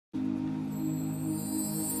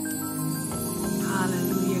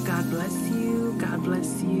bless you. God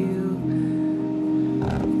bless you.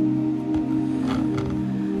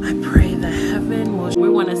 I pray the heaven will. We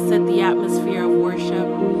want to set the atmosphere of worship,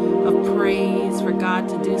 of praise for God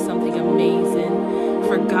to do something amazing.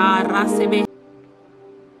 For God.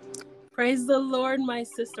 Praise the Lord, my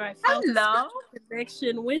sister. I felt a special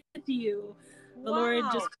connection with you. The Lord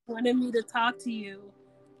just wanted me to talk to you.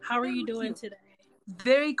 How are you doing today?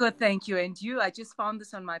 Very good, thank you. And you, I just found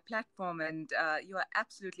this on my platform, and you are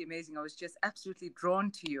absolutely amazing. I was just absolutely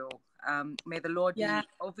drawn to you. May the Lord be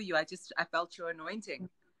over you. I felt your anointing.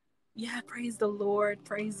 Yeah, praise the Lord.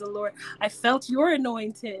 Praise the Lord. I felt your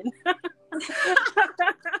anointing.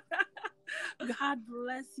 God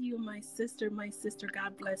bless you, my sister. My sister,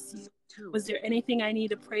 God bless you. Was there anything I need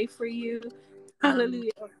to pray for you?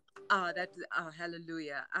 Hallelujah.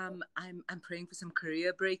 Hallelujah. I'm praying for some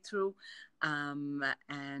career breakthrough, and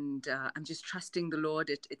I'm just trusting the Lord.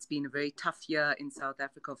 It's been a very tough year in South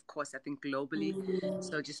Africa, of course, I think globally.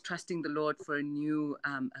 So just trusting the Lord for a new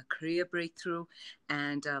a career breakthrough,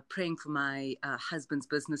 and praying for my husband's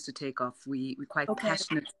business to take off. We're quite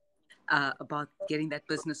passionate about getting that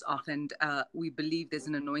business off, and we believe there's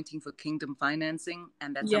an anointing for kingdom financing,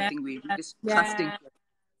 and that's something we're just trusting.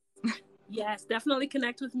 Yes, definitely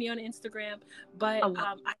connect with me on Instagram. But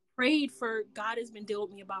I prayed for, God has been dealing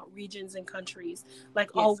with me about regions and countries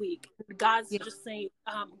all week. God's just saying,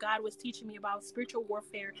 God was teaching me about spiritual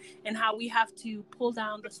warfare and how we have to pull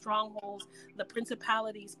down the strongholds, the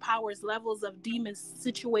principalities, powers, levels of demons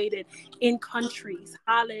situated in countries.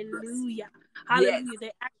 Hallelujah. Hallelujah.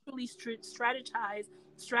 They actually strategize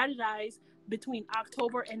between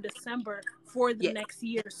October and December for the next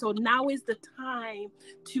year. So now is the time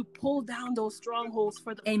to pull down those strongholds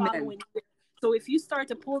for the following year. So if you start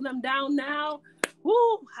to pull them down now,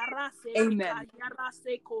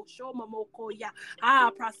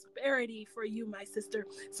 prosperity for you, my sister.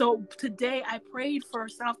 So today I did pray for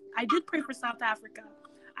South Africa.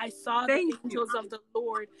 I saw the angels of the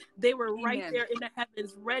Lord. They were right there in the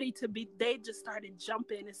heavens, ready to be. They just started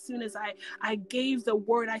jumping as soon as I gave the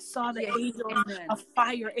word. I saw the angels of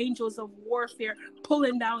fire, angels of warfare,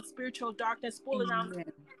 pulling down spiritual darkness, pulling down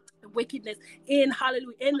wickedness in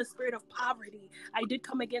the spirit of poverty. I did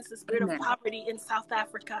come against the spirit of poverty in South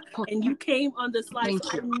Africa, and you came on this life. So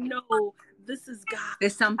I know this is God.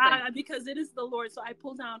 There's something because it is the Lord. So I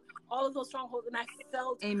pulled down all of those strongholds, and I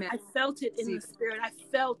felt it in the spirit. I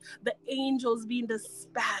felt the angels being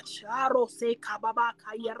dispatched,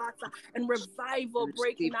 and revival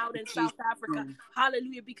breaking out in South Africa.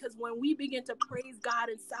 Hallelujah! Because when we begin to praise God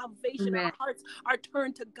in salvation, our hearts are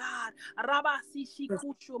turned to God.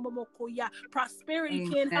 Prosperity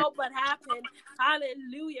can't help but happen.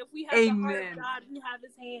 Hallelujah. If we have the heart of God, we have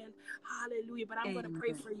his hand. Hallelujah. But I'm going to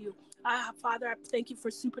pray for you. Father, I thank you for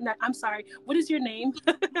supernatural. I'm sorry. What is your name?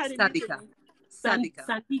 Sadika.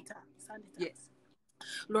 Sandita. Yes.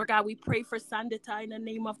 Lord God, we pray for Sandita in the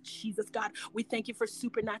name of Jesus, God. We thank you for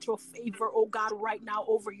supernatural favor, oh God, right now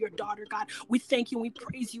over your daughter, God. We thank you and we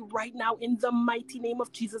praise you right now in the mighty name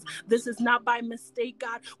of Jesus. This is not by mistake,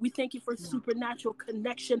 God. We thank you for supernatural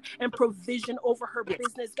connection and provision over her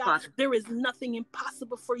business, God. There is nothing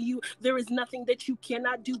impossible for you. There is nothing that you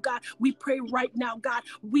cannot do, God. We pray right now, God.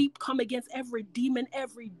 We come against every demon,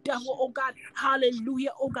 every devil, oh God. Hallelujah,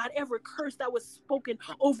 oh God. Every curse that was spoken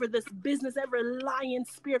over this business, every lying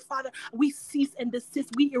spirit, Father, we cease and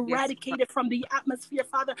desist. We eradicate it from the atmosphere,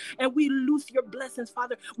 Father, and we loose your blessings,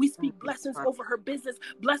 Father. We speak blessings over her business,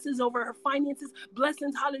 blessings over her finances,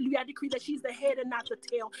 blessings, hallelujah. I decree that she's the head and not the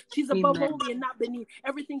tail. She's above only and not beneath.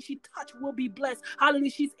 Everything she touched will be blessed.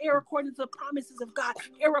 Hallelujah. She's heir according to the promises of God,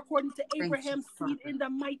 heir according to Abraham's seed in the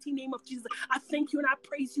mighty name of Jesus. I thank you and I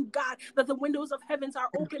praise you, God, that the windows of heavens are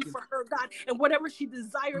open for her, God, and whatever she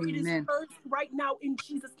desires, it is hers right now in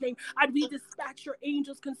Jesus' name. We dispatch your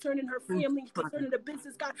angels concerning her family, concerning the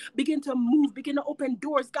business, God. Begin to move, begin to open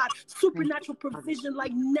doors, God. Supernatural provision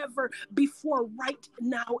like never before right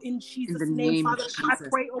now in Jesus' name, Father. I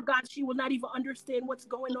pray, oh God, she will not even understand what's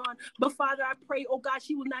going on. But Father, I pray, oh God,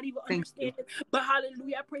 she will not even understand it. But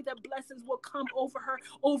hallelujah, I pray that blessings will come over her,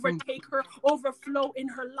 overtake her, overflow in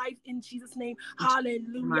her life in Jesus' name.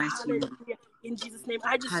 Hallelujah, hallelujah. In Jesus' name,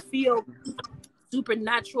 I just feel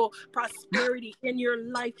supernatural prosperity in your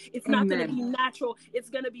life. It's not going to be natural. It's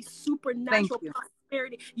going to be supernatural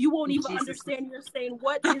prosperity. You won't even understand. You're saying,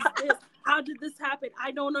 what is this? How did this happen?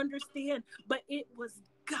 I don't understand. But it was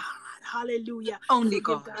God. Hallelujah. Only so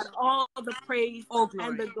God. Give God all the praise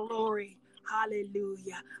and the glory.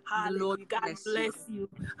 Hallelujah. The Lord Hallelujah. God bless you. bless you.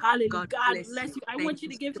 Hallelujah. God God bless bless you. you. I Thank want you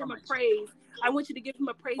you to give so him a much. praise. I want you to give him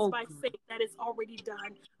a praise Oh, by God. faith that it's already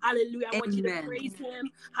done. Hallelujah. I want you to Amen. praise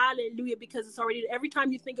him. Hallelujah. Because it's already, every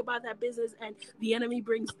time you think about that business and the enemy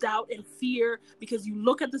brings doubt and fear because you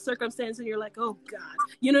look at the circumstance and you're like, oh God,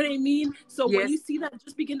 you know what I mean? So when Yes. you see that,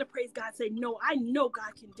 just begin to praise God. Say, no, I know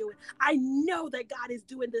God can do it. I know that God is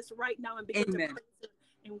doing this right now, and begin to Amen. praise him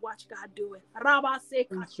and watch God do it.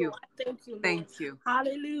 Thank you. I thank you, Lord. Thank you.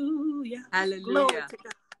 Hallelujah. Glory Hallelujah. to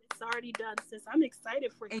God. It's already done, sis. I'm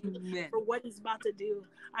excited for you, Amen. for what he's about to do.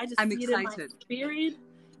 I just I'm see it in my excited. spirit.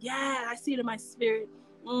 Yeah, I see it in my spirit.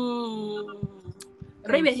 Rebe,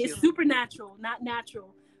 Thank you. it's supernatural, not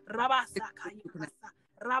natural. It's Rabasakaya. supernatural.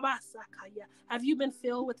 Rabasakaya. Have you been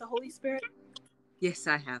filled with the Holy Spirit? Yes,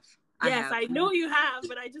 I have. I Yes, have. I know you have,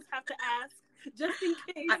 but I just have to ask, just in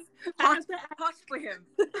case. I Hot, have to ask. hot for him.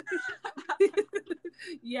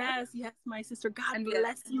 Yes, my sister. God And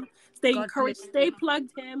bless you. Stay God encouraged. bless Stay you.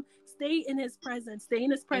 plugged in. Stay in his presence. Stay in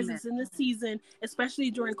his Amen. presence in this season, especially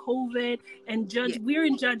during COVID and judge. Yes. We're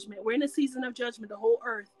in judgment. We're in a season of judgment, the whole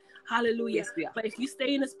earth. Hallelujah. Yes, we are. But if you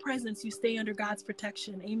stay in his presence, you stay under God's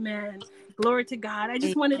protection. Amen. Glory to God. I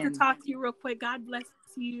just wanted to Amen. talk to you real quick. God bless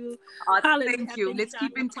you. Hallelujah. Thank you. Thank Let's God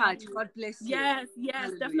keep in upon touch. you. God bless you. Yes.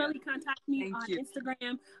 Hallelujah. Definitely contact me Thank on you.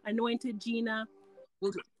 Instagram, Anointed Gina.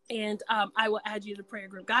 We'll do. And I will add you to the prayer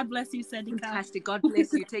group. God bless you, Sendika. Fantastic. God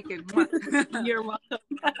bless you. Take care. You're welcome.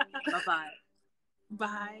 Bye-bye.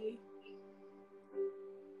 Bye.